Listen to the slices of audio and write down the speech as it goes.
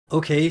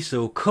Okay,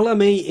 so colour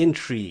me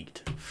intrigued.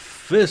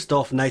 First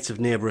off, Knights of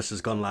Naberus has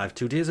gone live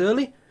 2 days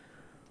early.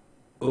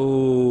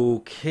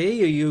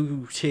 Okay, are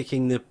you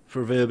taking the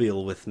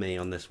proverbial with me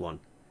on this one?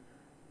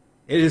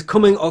 It is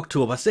coming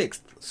October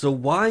 6th, so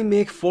why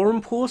make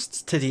forum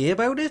posts today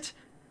about it?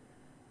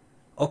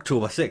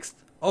 October 6th.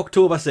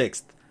 October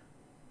 6th.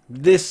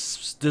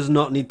 This does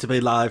not need to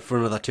be live for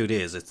another 2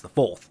 days. It's the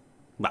 4th.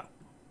 Well,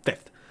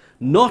 5th.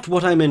 Not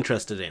what I'm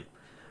interested in.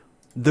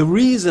 The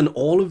reason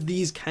all of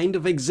these kind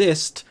of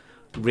exist,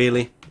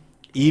 really,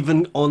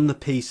 even on the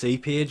PC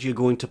page, you're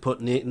going to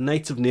put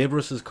Knights of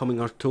Naberus is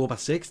coming October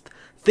 6th.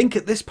 Think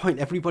at this point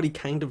everybody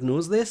kind of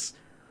knows this.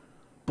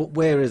 But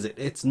where is it?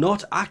 It's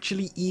not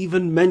actually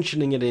even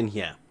mentioning it in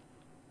here.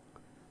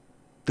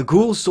 The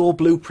Ghoulsaw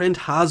blueprint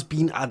has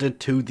been added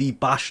to the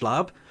Bash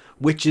Lab,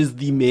 which is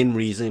the main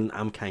reason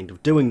I'm kind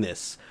of doing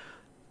this.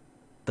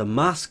 The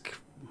mask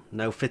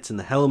now fits in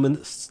the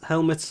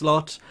helmet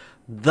slot.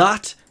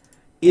 That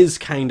is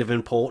kind of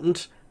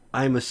important.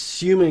 I'm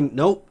assuming...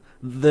 Nope.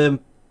 The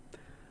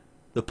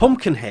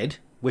pumpkin head,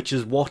 which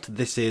is what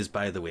this is,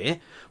 by the way,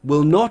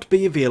 will not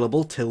be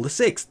available till the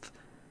 6th.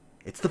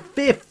 It's the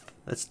 5th.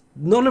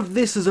 None of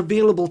this is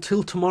available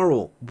till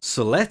tomorrow.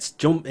 So let's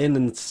jump in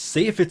and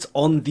see if it's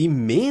on the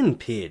main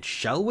page,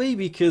 shall we?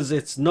 Because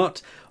it's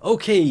not...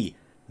 Okay,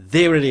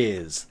 there it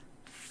is.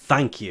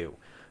 Thank you.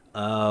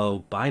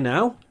 Bye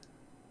now.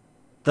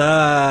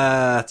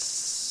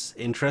 That's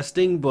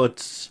interesting,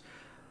 but...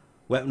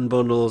 Weapon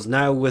bundles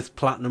now with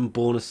platinum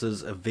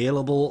bonuses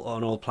available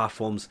on all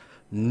platforms.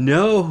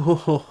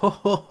 No!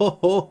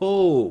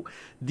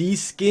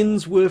 These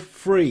skins were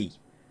free.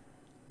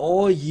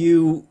 Or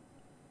you...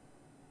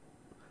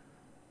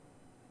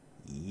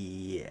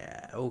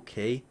 Yeah,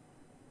 okay.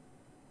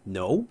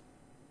 No.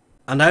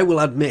 And I will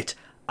admit,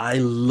 I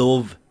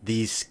love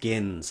these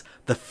skins.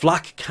 The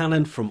flak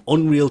cannon from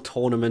Unreal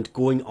Tournament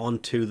going on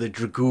to the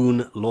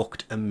Dragoon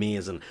looked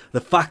amazing.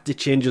 The fact it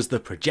changes the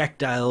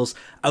projectiles,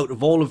 out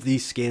of all of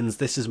these skins,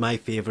 this is my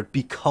favourite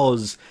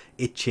because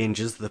it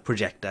changes the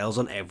projectiles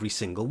on every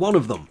single one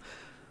of them.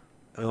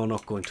 You're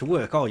not going to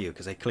work, are you?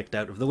 Because I clicked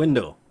out of the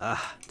window.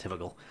 Ah,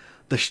 typical.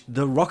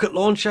 The rocket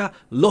launcher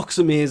looks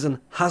amazing,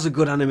 has a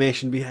good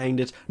animation behind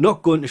it.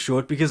 Not going to show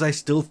it because I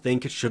still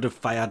think it should have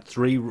fired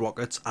 3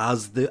 rockets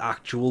as the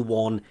actual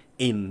one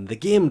in the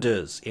game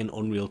does in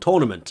Unreal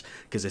Tournament.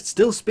 Because it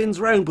still spins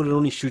around but it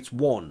only shoots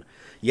 1.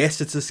 Yes,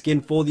 it's a skin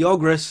for the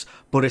ogris,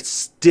 but it's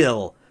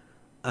still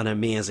an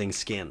amazing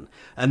skin.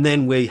 And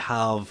then we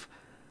have...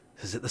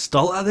 Is it the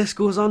stahlta this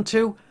goes on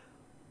to?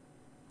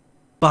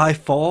 By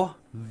far,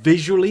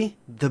 visually,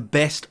 the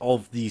best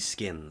of these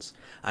skins.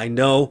 I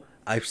know...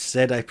 I've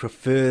said I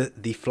prefer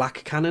the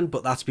flak cannon,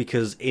 but that's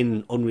because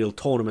in Unreal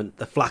Tournament,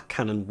 the flak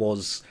cannon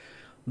was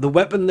the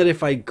weapon that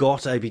if I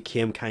got, I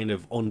became kind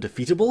of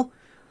undefeatable.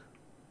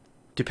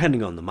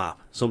 Depending on the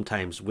map.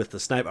 Sometimes with the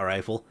sniper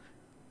rifle.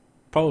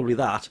 Probably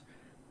that.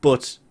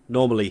 But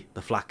normally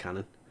the flak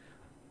cannon.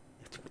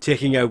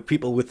 Taking out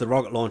people with the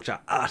rocket launcher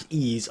at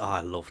ease. Oh,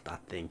 I love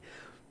that thing.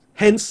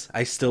 Hence,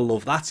 I still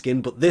love that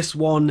skin, but this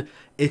one,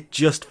 it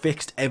just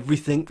fixed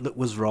everything that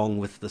was wrong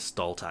with the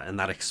stahlta, and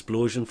that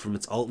explosion from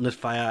its alternate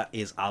fire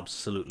is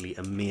absolutely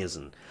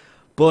amazing.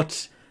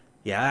 But,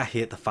 yeah, I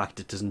hate the fact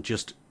it doesn't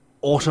just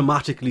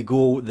automatically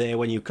go there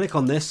when you click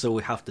on this, so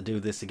we have to do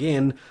this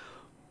again.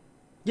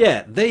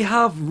 Yeah, they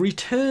have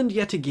returned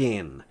yet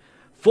again,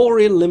 for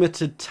a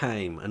limited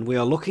time, and we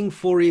are looking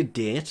for a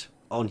date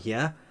on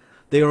here.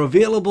 They are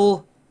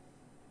available...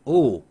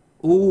 Ooh.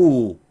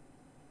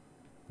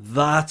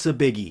 That's a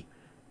biggie.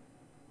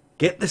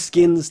 Get the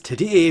skins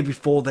today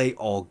before they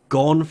are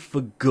gone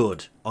for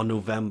good on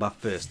November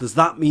 1st. Does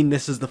that mean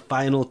this is the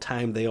final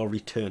time they are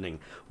returning?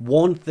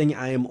 One thing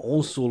I am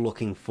also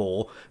looking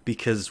for,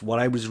 because what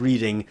I was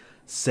reading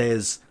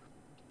says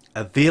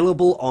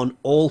available on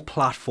all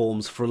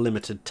platforms for a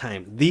limited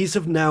time. These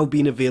have now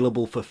been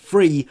available for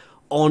free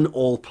on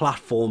all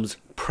platforms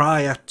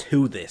prior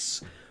to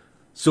this.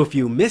 So if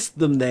you missed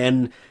them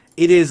then,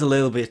 it is a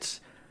little bit...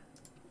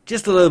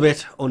 just a little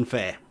bit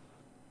unfair.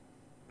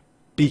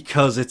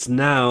 Because it's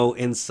now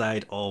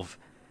inside of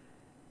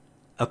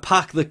a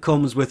pack that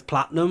comes with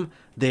platinum.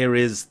 There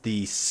is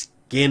the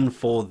skin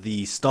for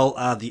the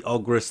stahlta, the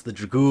ogris, the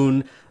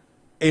dragoon.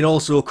 It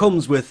also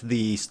comes with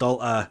the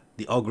stahlta,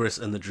 the ogris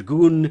and the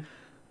dragoon.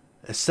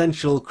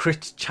 Essential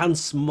crit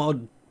chance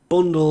mod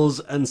bundles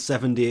and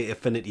 7-day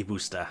affinity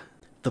booster.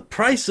 The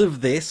price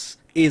of this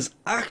is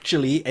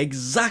actually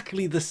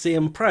exactly the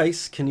same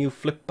price. Can you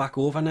flip back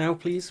over now,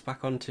 please?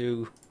 Back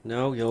onto...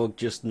 No, you're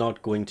just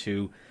not going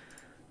to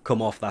come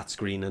off that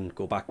screen and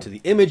go back to the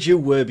image you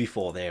were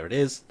before. There it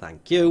is.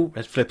 Thank you.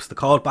 It flips the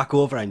card back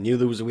over. I knew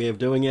there was a way of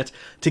doing it.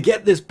 To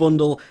get this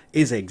bundle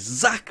is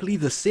exactly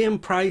the same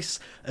price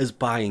as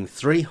buying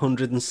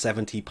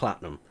 370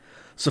 platinum.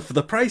 So for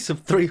the price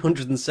of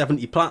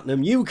 370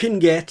 platinum, you can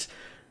get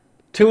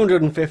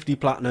 250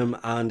 platinum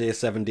and a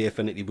 7-day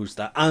affinity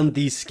booster and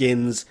these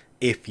skins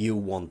if you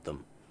want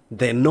them.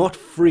 They're not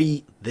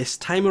free this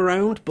time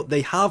around, but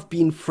they have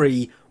been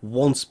free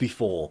once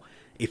before.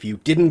 If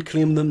you didn't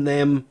claim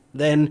them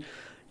then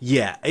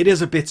yeah, it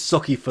is a bit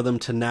sucky for them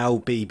to now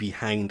be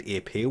behind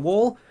a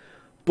paywall,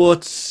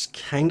 but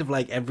kind of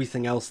like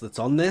everything else that's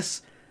on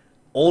this,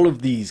 all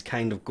of these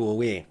kind of go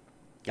away.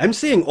 I'm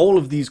saying all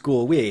of these go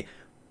away.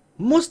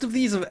 Most of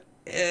these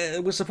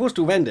were supposed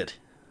to have ended.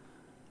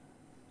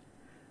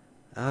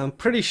 I'm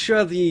pretty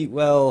sure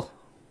well,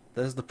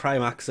 there's the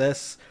Prime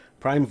Access,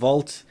 Prime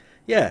Vault.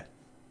 Yeah,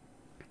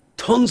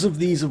 tons of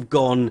these have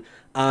gone,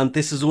 and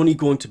this is only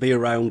going to be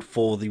around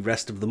for the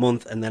rest of the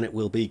month, and then it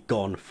will be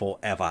gone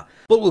forever.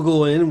 But we'll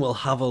go in, we'll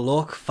have a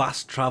look,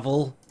 fast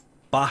travel,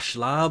 Bash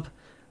Lab,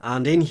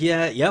 and in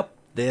here, yep,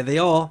 there they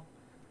are.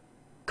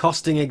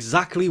 Costing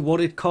exactly what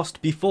it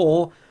cost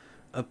before,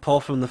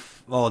 apart from the...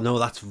 oh no,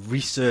 that's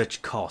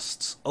research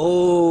costs.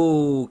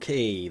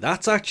 Okay,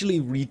 that's actually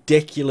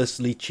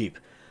ridiculously cheap.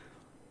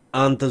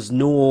 And there's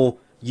no...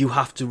 you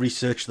have to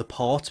research the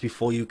parts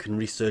before you can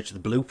research the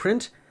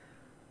blueprint.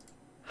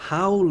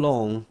 How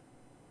long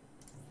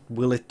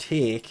will it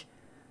take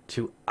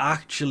to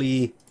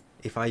actually,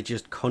 if I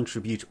just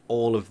contribute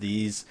all of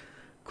these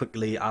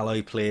quickly,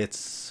 alloy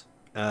plates,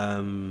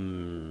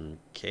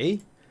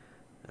 okay,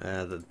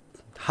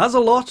 has a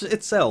lot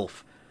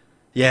itself.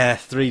 Yeah,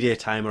 3-day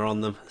timer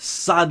on them.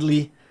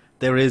 Sadly,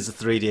 there is a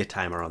 3-day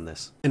timer on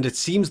this. And it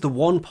seems the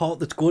one part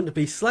that's going to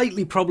be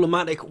slightly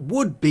problematic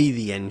would be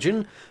the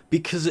engine,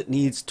 because it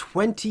needs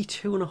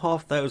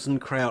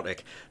 22,500 cryotic.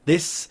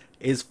 This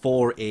is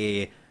for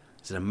a...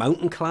 is it a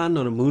mountain clan,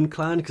 not a moon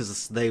clan?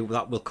 Because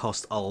that will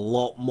cost a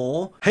lot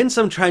more. Hence,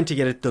 I'm trying to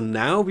get it done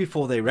now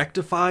before they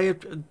rectify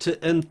it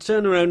and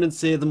turn around and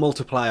say the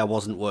multiplier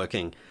wasn't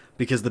working.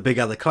 Because the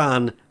bigger the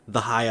clan,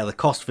 the higher the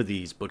cost for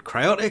these. But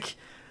cryotic,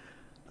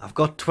 I've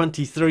got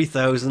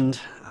 23,000.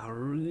 I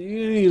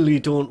really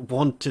don't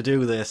want to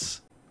do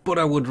this, but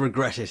I would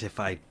regret it if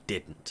I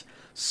didn't.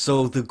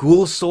 So the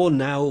Ghoulsaw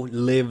now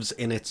lives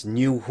in its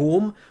new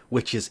home,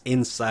 which is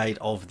inside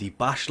of the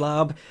Bash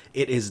Lab.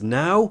 It is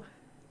now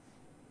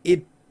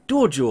a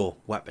dojo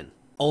weapon.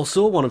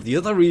 Also, one of the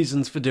other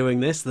reasons for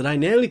doing this that I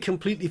nearly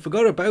completely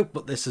forgot about,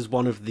 but this is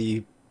one of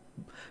the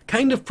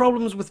kind of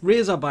problems with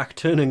Razorback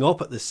turning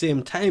up at the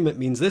same time. It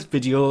means this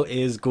video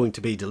is going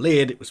to be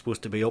delayed. It was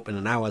supposed to be up in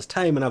an hour's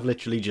time, and I've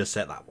literally just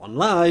set that one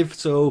live,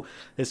 so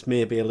this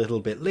may be a little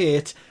bit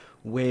late.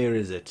 Where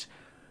is it?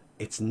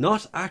 It's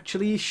not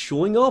actually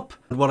showing up.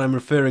 What I'm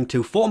referring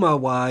to format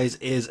wise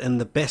is,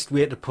 and the best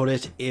way to put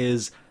it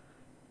is,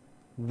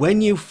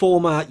 when you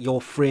format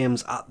your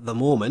frames at the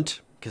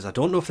moment, because I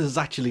don't know if this is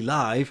actually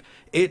live,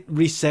 it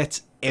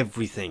resets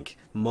everything.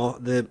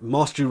 The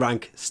mastery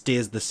rank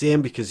stays the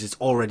same because it's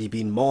already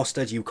been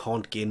mastered. You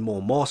can't gain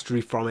more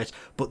mastery from it,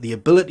 but the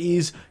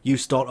abilities, you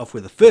start off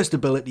with the first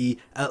ability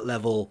at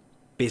level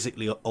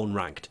basically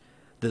unranked.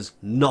 There's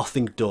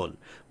nothing done.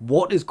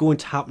 What is going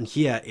to happen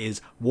here is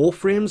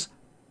Warframes,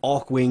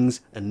 Archwings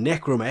and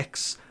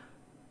Necromechs,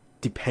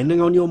 depending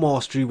on your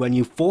mastery, when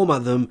you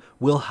format them,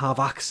 will have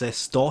access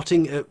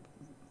starting at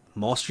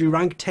mastery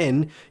rank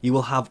 10. You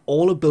will have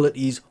all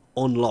abilities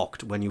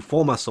unlocked when you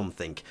format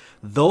something,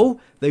 though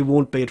they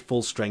won't be at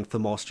full strength for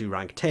mastery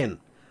rank 10.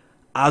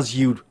 As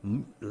you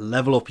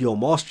level up your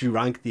mastery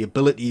rank, the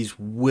abilities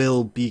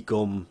will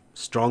become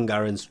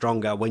stronger and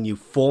stronger when you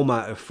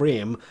format a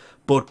frame,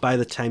 but by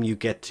the time you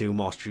get to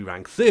mastery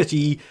rank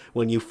 30,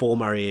 when you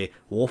format a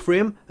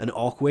Warframe, an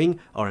Archwing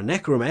or a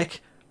Necromech,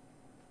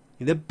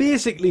 they're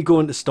basically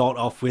going to start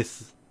off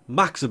with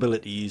max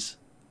abilities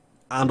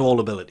and all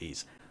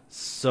abilities.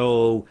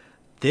 So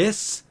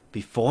this,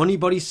 before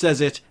anybody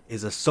says it,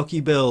 is a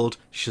sucky build.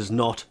 She's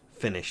not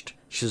finished.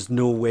 She's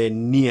nowhere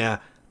near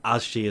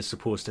as she is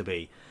supposed to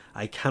be.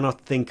 I cannot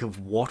think of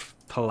what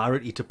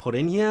polarity to put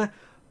in here,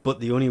 but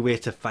the only way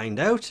to find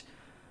out,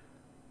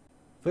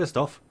 first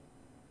off,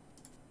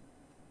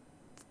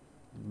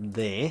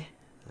 there,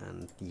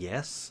 and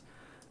yes,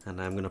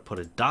 and I'm going to put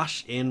a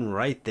dash in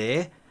right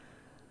there.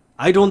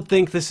 I don't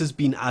think this has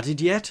been added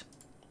yet,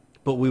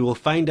 but we will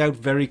find out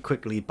very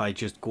quickly by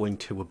just going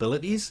to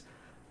abilities,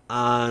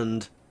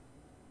 and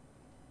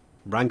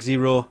rank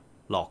 0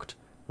 locked,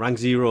 rank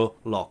 0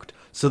 locked.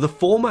 So the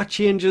format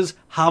changes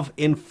have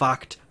in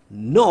fact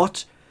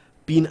not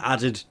been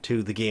added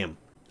to the game.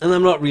 And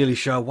I'm not really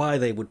sure why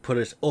they would put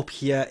it up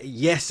here.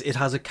 Yes, it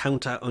has a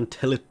counter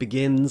until it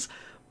begins,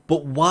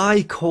 but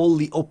why call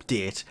the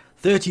update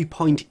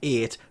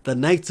 30.8 the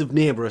Knights of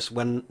Naberus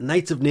when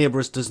Knights of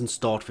Naberus doesn't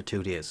start for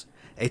 2 days?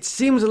 It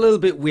seems a little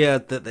bit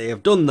weird that they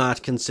have done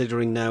that,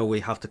 considering now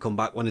we have to come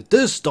back when it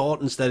does start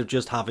instead of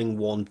just having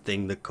one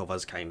thing that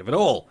covers kind of it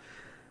all.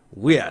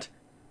 Weird.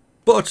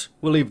 But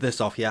we'll leave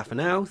this off here for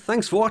now.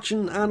 Thanks for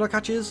watching, and I'll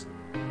catch you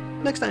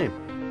next time.